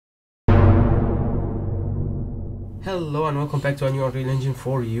Hello and welcome back to a new Unreal Engine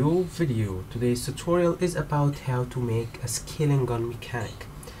 4U video. Today's tutorial is about how to make a scaling gun mechanic.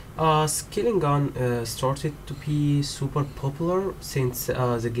 Scaling gun started to be super popular since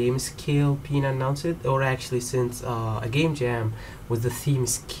the game scale being announced, or actually since a game jam with the theme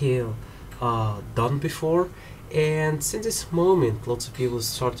scale done before. And since this moment, lots of people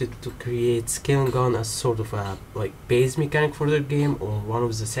started to create scaling gun as sort of a base mechanic for their game, or one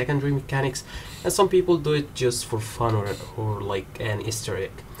of the secondary mechanics, and some people do it just for fun or like an Easter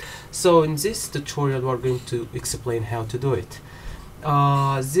egg. So in this tutorial we're going to explain how to do it.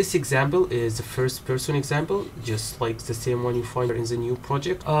 This example is the first person example, just like the same one you find in the new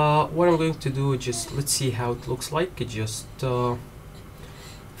project. What I'm going to do is just let's see how it looks like. It just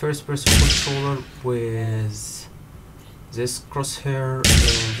first person controller with this crosshair,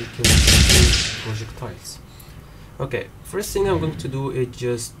 and you can see projectiles. Okay, first thing I'm going to do is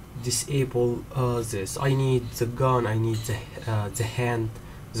just disable this. I need the gun, I need the hand,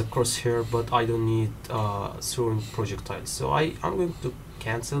 the crosshair, but I don't need throwing projectiles. So I'm going to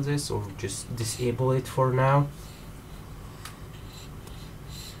cancel this or just disable it for now.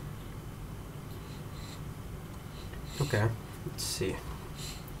 Okay, let's see.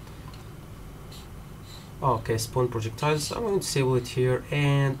 Okay, spawn projectiles. I'm going to disable it here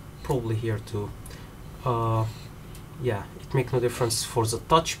and probably here too. Yeah, it makes no difference for the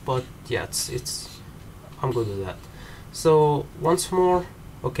touch, but yeah, I'm good with that. So once more,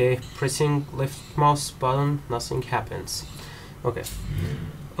 okay, pressing left mouse button, nothing happens. Okay,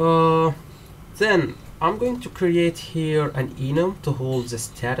 then I'm going to create here an enum to hold the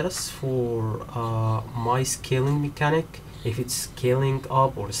status for my scaling mechanic, if it's scaling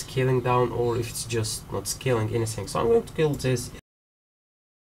up or scaling down, or if it's just not scaling anything. So I'm going to call this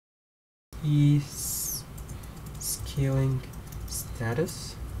scaling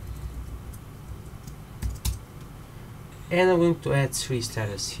status, and I'm going to add 3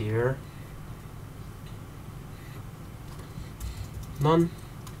 status here: none,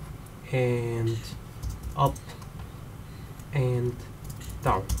 and up, and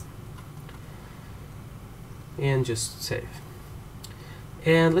down, and just save.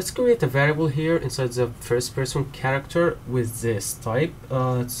 And let's create a variable here inside the first person character with this type.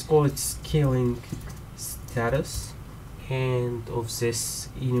 Let's call it scaling status, and of this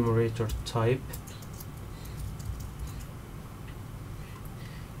enumerator type,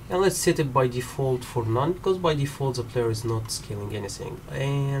 and let's set it by default for none, because by default the player is not scaling anything.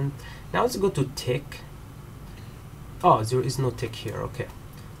 And now let's go to tick. Oh, there is no tick here. Okay,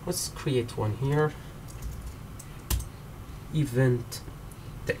 let's create one here. Event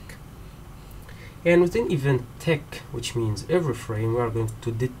tick, and within event tick, which means every frame, we are going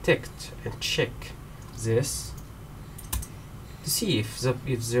to detect and check this to see if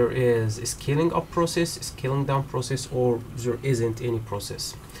there is a scaling up process, a scaling down process, or there isn't any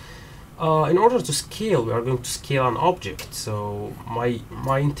process. In order to scale, we are going to scale an object. So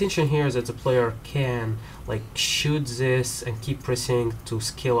my intention here is that the player can shoot this and keep pressing to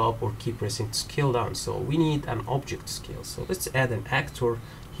scale up or keep pressing to scale down. So we need an object to scale. So let's add an actor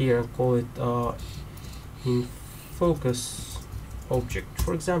here and call it in focus object,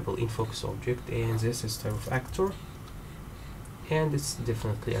 for example, in focus object, and this is type of actor, and it's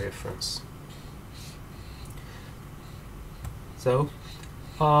definitely a reference. So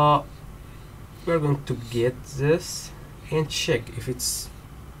we're going to get this and check if it's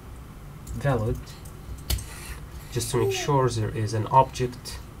valid, just to make sure there is an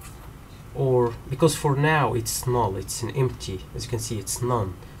object, or because for now it's null, it's an empty. As you can see, it's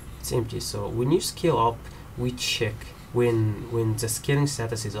none, it's empty. So when you scale up, we check when the scaling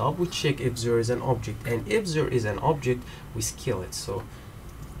status is up, we check if there is an object, and if there is an object, we scale it. So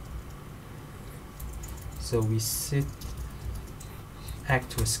we set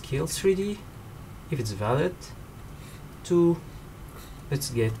actor scale 3D if it's valid to, let's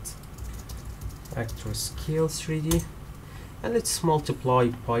get actor scale 3D, and let's multiply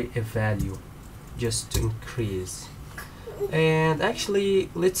by a value just to increase. And actually,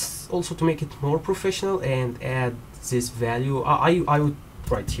 let's also, to make it more professional, and add this value. I would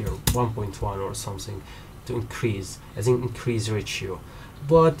write here 1.1 or something to increase, as in increase ratio.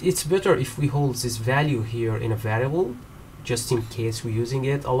 But it's better if we hold this value here in a variable, just in case we're using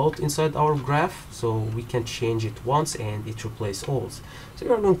it a lot inside our graph, so we can change it once and it replaces all. So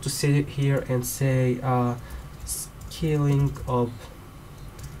we're going to set it here and say scaling up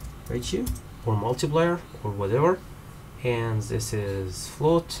ratio or multiplier or whatever, and this is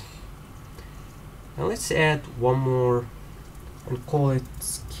float. And let's add one more and call it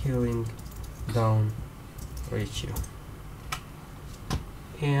scaling down ratio,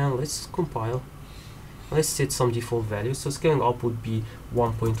 and let's compile. let's set some default values. So scaling up would be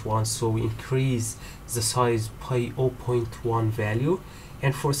 1.1, so we increase the size by 0.1 value,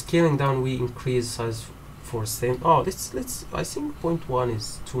 and for scaling down we increase size for same. Oh, let's I think 0.1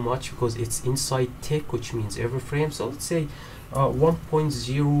 is too much because it's inside tick, which means every frame. So let's say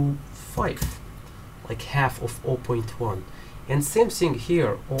 1.05, like half of 0.1, and same thing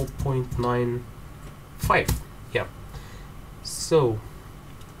here, 0.95. yeah. So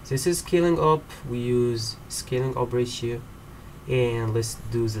this is scaling up. We use scaling up ratio, and let's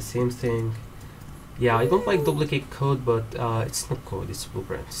do the same thing. Yeah, I don't like duplicate code, but it's not code, it's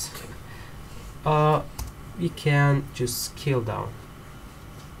blueprints. We can just scale down.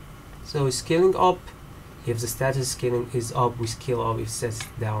 So scaling up, if the status scaling is up, we scale up. If status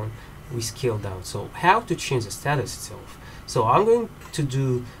down, we scale down. So how to change the status itself? So I'm going to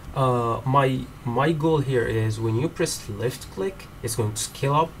do my goal here is when you press left click, it's going to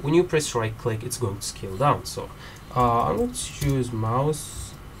scale up. When you press right click, it's going to scale down. So I'm going to choose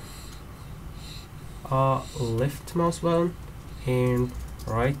mouse, left mouse button, and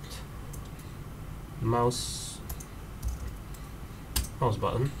right mouse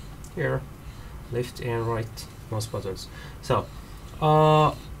button here, left and right mouse buttons. So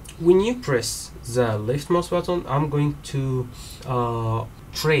when you press the left mouse button, I'm going to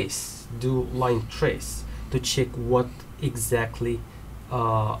do line trace to check what exactly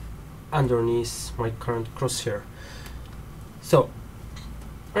underneath my current crosshair. So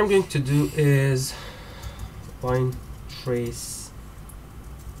what I'm going to do is line trace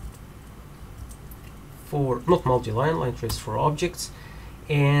for, not multi-line, line trace for objects.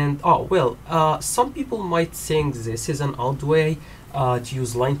 And some people might think this is an odd way to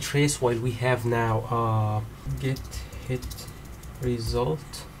use line trace, while we have now get hit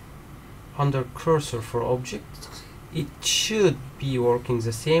result under cursor for object. It should be working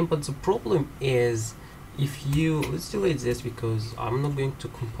the same, but the problem is, if you, let's delete this because I'm not going to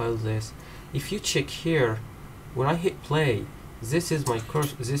compile this. If you check here, when I hit play, this is my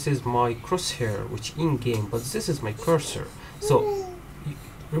cursor, this is my crosshair, which in game, but this is my cursor. So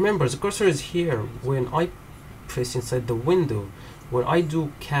remember, the cursor is here when I press inside the window. When I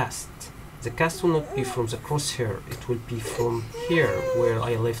do cast, the cast will not be from the crosshair, it will be from here where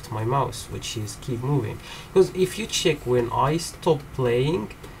I left my mouse, which is keep moving. Because if you check, when I stop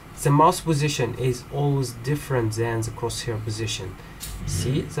playing, the mouse position is always different than the crosshair position.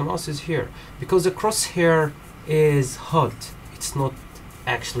 See, the mouse is here because the crosshair is HUD, it's not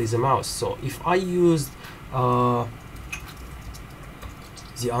actually the mouse. So if I used the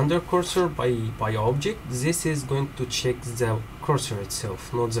under cursor by object, this is going to check the cursor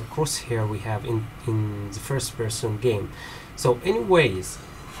itself, not the crosshair we have in the first person game. So anyways,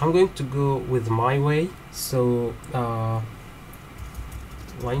 I'm going to go with my way. So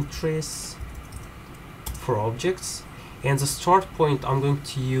line trace for objects, and the start point, I'm going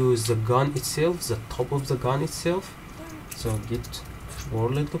to use the gun itself, the top of the gun itself. So get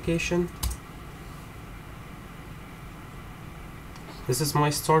world location. This is my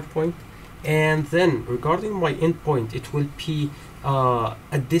start point, and then regarding my end point, it will be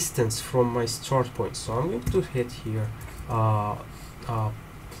a distance from my start point. So I'm going to hit here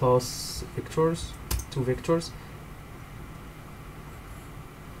plus vectors, 2 vectors.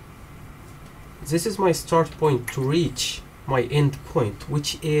 This is my start point to reach my end point,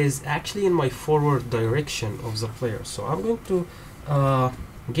 which is actually in my forward direction of the player. So I'm going to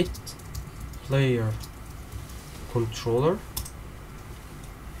get player controller,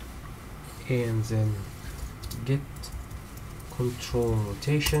 and then get control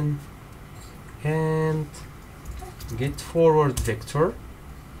rotation, and get forward vector,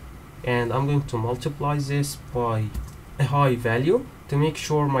 and I'm going to multiply this by a high value to make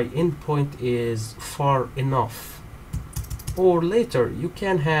sure my endpoint is far enough. Or later you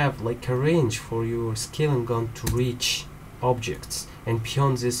can have like a range for your scaling gun to reach objects, and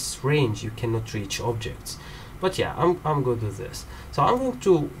beyond this range you cannot reach objects. But yeah, I'm good with this. So I'm going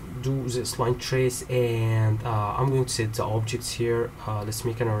to do this line trace, and I'm going to set the objects here. Let's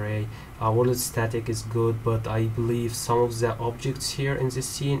make an array. World static is good, but I believe some of the objects here in this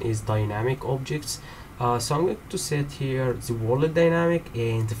scene is dynamic objects. So I'm going to set here the world dynamic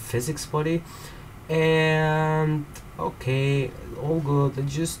and the physics body. And okay, all good.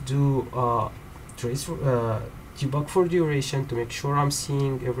 Let's just do trace debug for duration to make sure I'm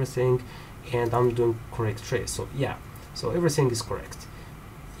seeing everything and I'm doing correct trace. So yeah, so everything is correct.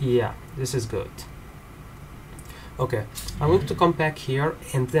 Yeah, this is good. Okay, I'm going to come back here,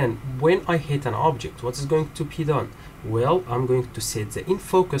 and then when I hit an object, what is going to be done? Well, I'm going to set the in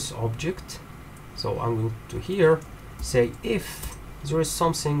focus object. So I'm going to here say if there is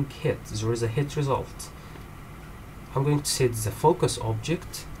something hit, there is a hit result. I'm going to set the focus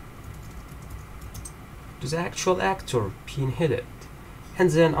object to the actual actor being hit, and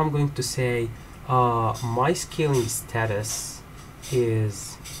then I'm going to say my scaling status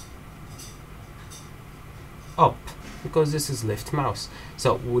is up because this is left mouse.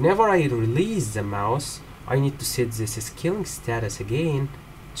 So whenever I release the mouse, I need to set this scaling status again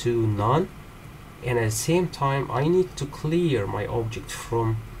to none, and at the same time I need to clear my object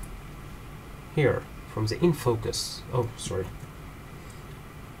from here, from the in focus.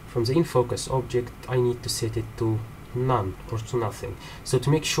 From the in focus object I need to set it to none or to nothing, so to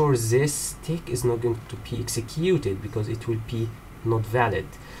make sure this tick is not going to be executed because it will be not valid.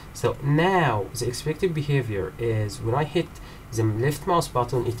 So now the expected behavior is when I hit the left mouse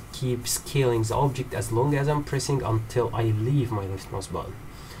button, it keeps scaling the object as long as I'm pressing until I leave my left mouse button.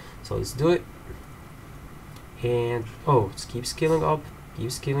 So let's do it, and it keeps scaling up,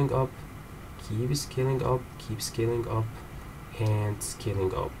 keep scaling up, keep scaling up, keep scaling up, and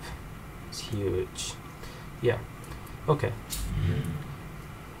scaling up. It's huge. Yeah. Okay,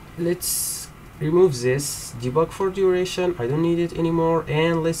 let's remove this debug for duration. I don't need it anymore,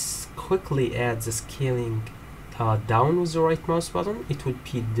 and let's quickly add the scaling down with the right mouse button. It would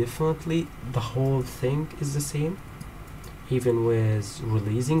be definitely the whole thing is the same. Even with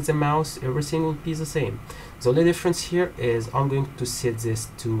releasing the mouse, everything will be the same. The only difference here is I'm going to set this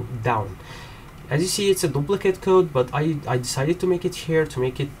to down. As you see, it's a duplicate code, but I decided to make it here to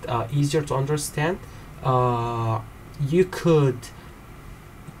make it easier to understand. You could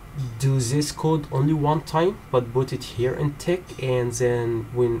do this code only one time, but put it here in tick, and then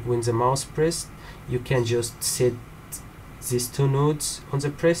when the mouse pressed, you can just set these two nodes on the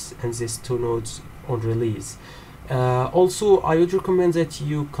press and these two nodes on release. Also, I would recommend that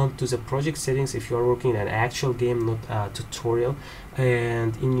you come to the project settings if you are working in an actual game, not a tutorial,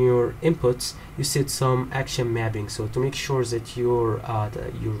 and in your inputs you set some action mapping, so to make sure that your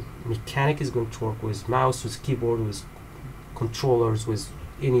mechanic is going to work with mouse, with keyboard, with controllers, with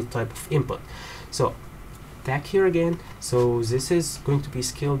any type of input. So back here again, so this is going to be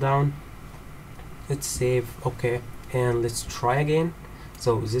scaled down. Let's save. Okay, and let's try again.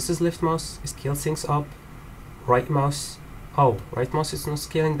 So this is left mouse, scale things up. Right mouse, right mouse is not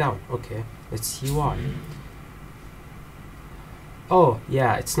scaling down. Okay, let's see why.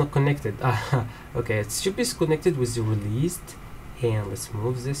 Yeah, it's not connected. Okay, it should be connected with the released, and let's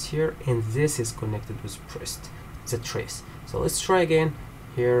move this here, and this is connected with pressed, the trace. So let's try again.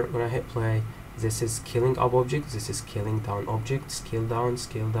 Here when I hit play, this is scaling up object, this is scaling down object, scale down,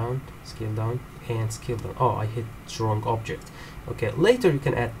 scale down, scale down, and scale down. I hit wrong object. Okay, later you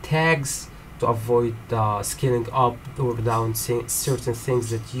can add tags to avoid scaling up or down certain things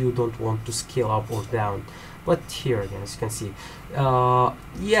that you don't want to scale up or down. But here again, as you can see,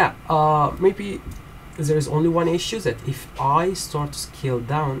 maybe there is only one issue, that if I start to scale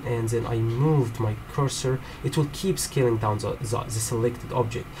down and then I moved my cursor, it will keep scaling down the selected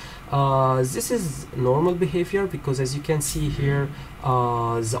object. This is normal behavior because, as you can see here,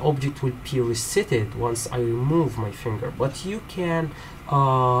 the object will be resetted once I remove my finger. But you can,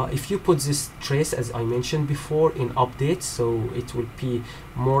 if you put this trace, as I mentioned before, in update, so it will be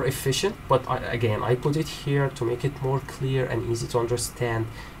more efficient. But again, I put it here to make it more clear and easy to understand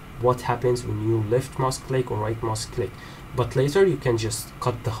what happens when you left mouse click or right mouse click. But later you can just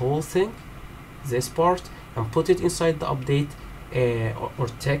cut the whole thing, this part, and put it inside the update or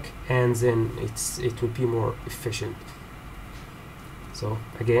tech, and then it will be more efficient. So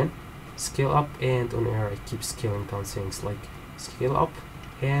again, scale up, and on air I keep scaling down things like scale up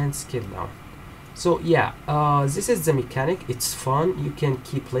and scale down. So yeah, this is the mechanic. It's fun, you can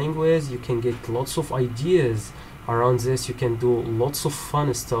keep playing with, you can get lots of ideas around this, you can do lots of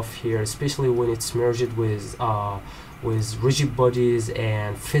fun stuff here, especially when it's merged with rigid bodies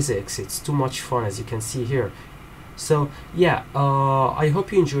and physics. It's too much fun, as you can see here. So yeah, I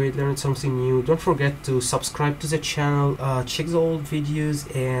hope you enjoyed, learned something new. Don't forget to subscribe to the channel, check the old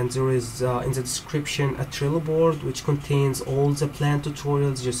videos, and there is in the description a Trello board which contains all the planned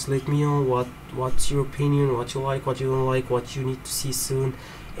tutorials. Just let me know what's your opinion, what you like, what you don't like, what you need to see soon.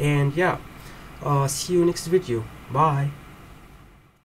 And yeah, see you next video. Bye.